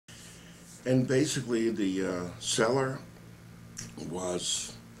And basically, the cellar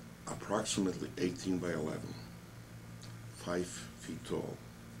was approximately 18 by 11, 5 feet tall.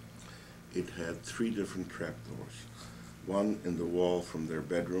 It had three different trapdoors. One in the wall from their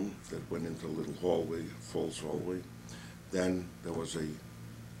bedroom that went into a little hallway, false hallway. Then there was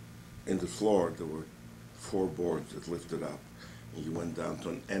in the floor, there were four boards that lifted up, and you went down to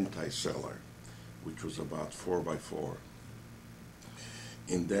an anti-cellar, which was about 4 by 4.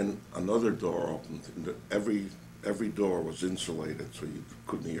 And then another door opened, and every door was insulated, so you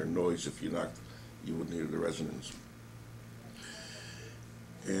couldn't hear noise. If you knocked, you wouldn't hear the resonance.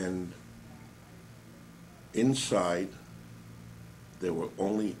 And inside, there were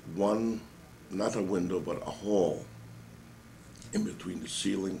only one, not a window, but a hall in between the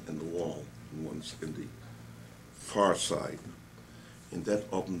ceiling and the wall, and one's in the far side. And that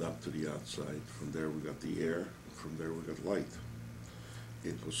opened up to the outside. From there we got the air, and from there we got light.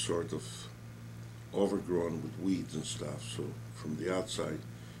 It was sort of overgrown with weeds and stuff, so from the outside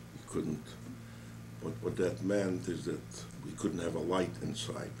you couldn't. But what that meant is that we couldn't have a light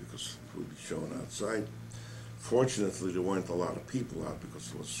inside because it would be shown outside. Fortunately, there weren't a lot of people out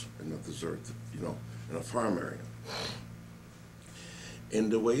because it was in a desert, in a farm area. And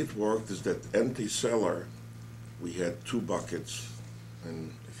the way it worked is that empty cellar, we had 2 buckets,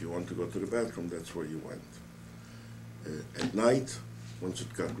 and if you want to go to the bathroom, that's where you went. At night, once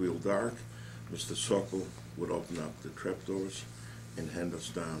it got real dark, Mr. Sokol would open up the trapdoors and hand us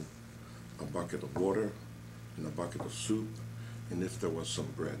down a bucket of water and a bucket of soup, and if there was some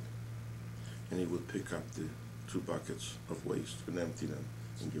bread. And he would pick up the 2 buckets of waste and empty them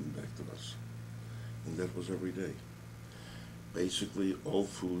and give them back to us. And that was every day. Basically, all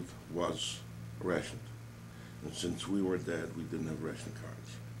food was rationed. And since we were dead, we didn't have ration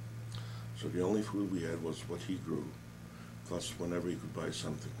cards. So the only food we had was what he grew, plus whenever he could buy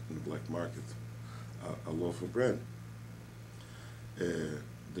something in the black market, a loaf of bread.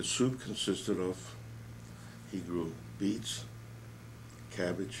 The soup consisted of, he grew beets,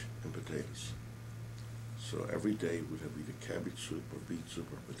 cabbage, and potatoes. So every day we'd have either cabbage soup or beet soup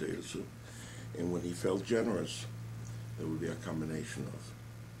or potato soup. And when he felt generous, there would be a combination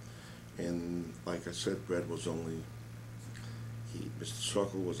of. And like I said, bread was only, Mr.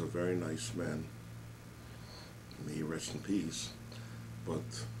 Sokol was a very nice man. May he rest in peace.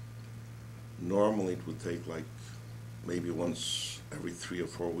 But normally it would take like maybe once every 3 or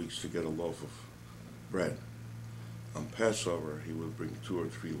 4 weeks to get a loaf of bread. On Passover, he would bring 2 or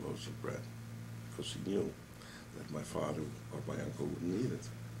 3 loaves of bread because he knew that my father or my uncle wouldn't need it.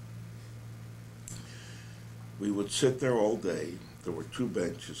 We would sit there all day. There were 2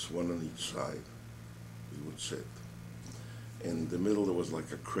 benches, one on each side. We would sit. In the middle there was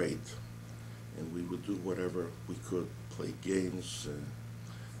like a crate, and we would do whatever we could, play games.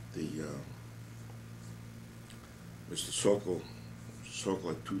 Mr. Sokol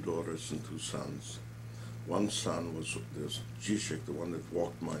had 2 daughters and 2 sons. One son was this Zizek, the one that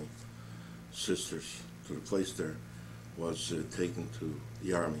walked my sisters to the place there, was taken to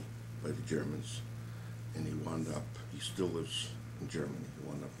the army by the Germans, and he wound up, he still lives in Germany, he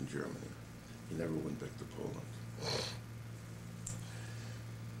wound up in Germany. He never went back to Poland.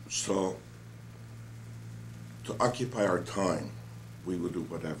 So, to occupy our time, we would do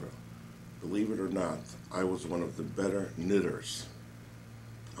whatever. Believe it or not, I was one of the better knitters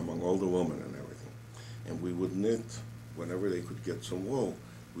among all the women and everything. And we would knit, whenever they could get some wool,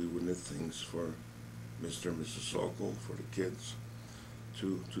 we would knit things for Mr. and Mrs. Sokol, for the kids,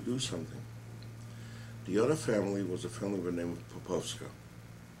 to do something. The other family was a family by the name of Popovska.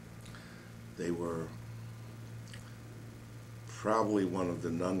 They were probably one of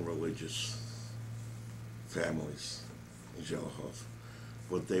the non-religious families in Zelihov,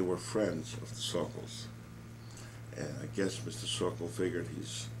 but they were friends of the Sokols. And I guess Mr. Sokol figured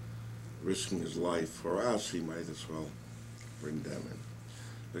he's risking his life for us, he might as well bring them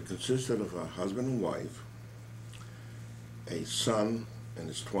in. It consisted of a husband and wife, a son in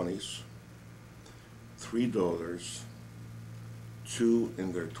his 20s, 3 daughters, 2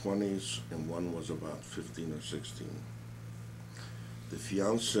 in their 20s, and 1 was about 15 or 16. The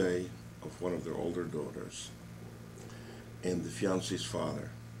fiancé of one of their older daughters, and the fiancé's father,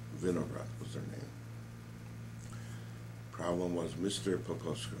 Vinograd was their name. Problem was Mr.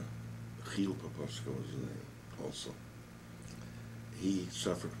 Popovska, Gil Popovska was his name also. He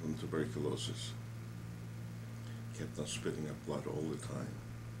suffered from tuberculosis. He kept on spitting up blood all the time.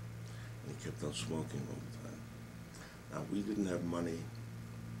 And he kept on smoking all the time. Now, we didn't have money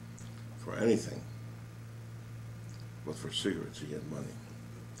for anything, but for cigarettes he had money.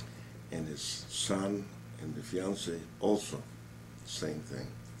 And his son and the fiancé also, same thing.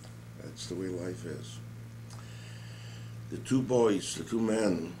 That's the way life is. The two boys, the two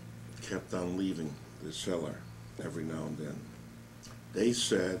men, kept on leaving the cellar every now and then. They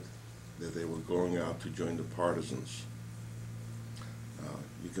said that they were going out to join the partisans.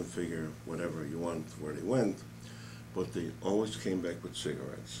 You can figure whatever you want where they went, but they always came back with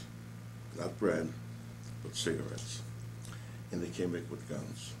cigarettes. Not bread, but cigarettes. And they came back with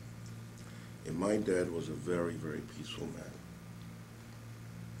guns. And my dad was a very, very peaceful man.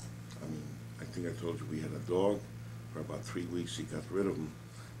 I mean, I think I told you we had a dog. For about 3 weeks he got rid of him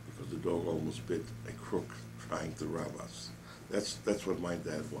because the dog almost bit a crook trying to rob us. That's what my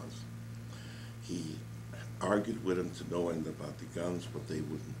dad was. He argued with him to no end about the guns, but they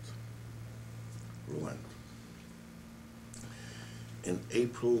wouldn't relent. In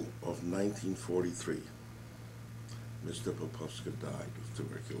April of 1943, Mr. Popovska died of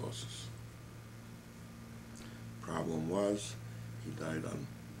tuberculosis. Problem was, he died on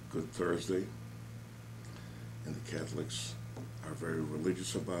Good Thursday, and the Catholics are very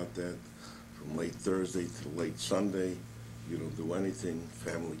religious about that. From late Thursday to late Sunday, you don't do anything,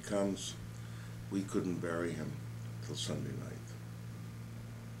 family comes. We couldn't bury him till Sunday night.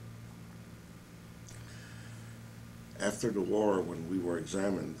 After the war, when we were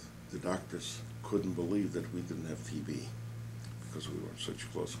examined, the doctors couldn't believe that we didn't have TB because we were in such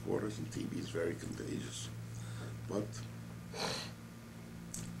close quarters, and TB is very contagious. But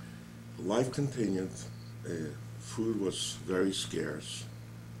life continued. Food was very scarce.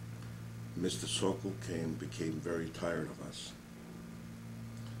 Mr. Sokol became very tired of us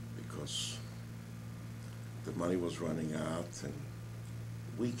because the money was running out, and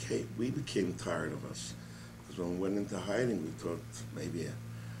we became tired of us. Because when we went into hiding, we thought maybe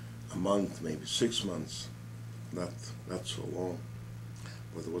a month, maybe 6 months, not so long.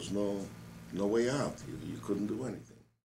 But there was no way out. You couldn't do anything.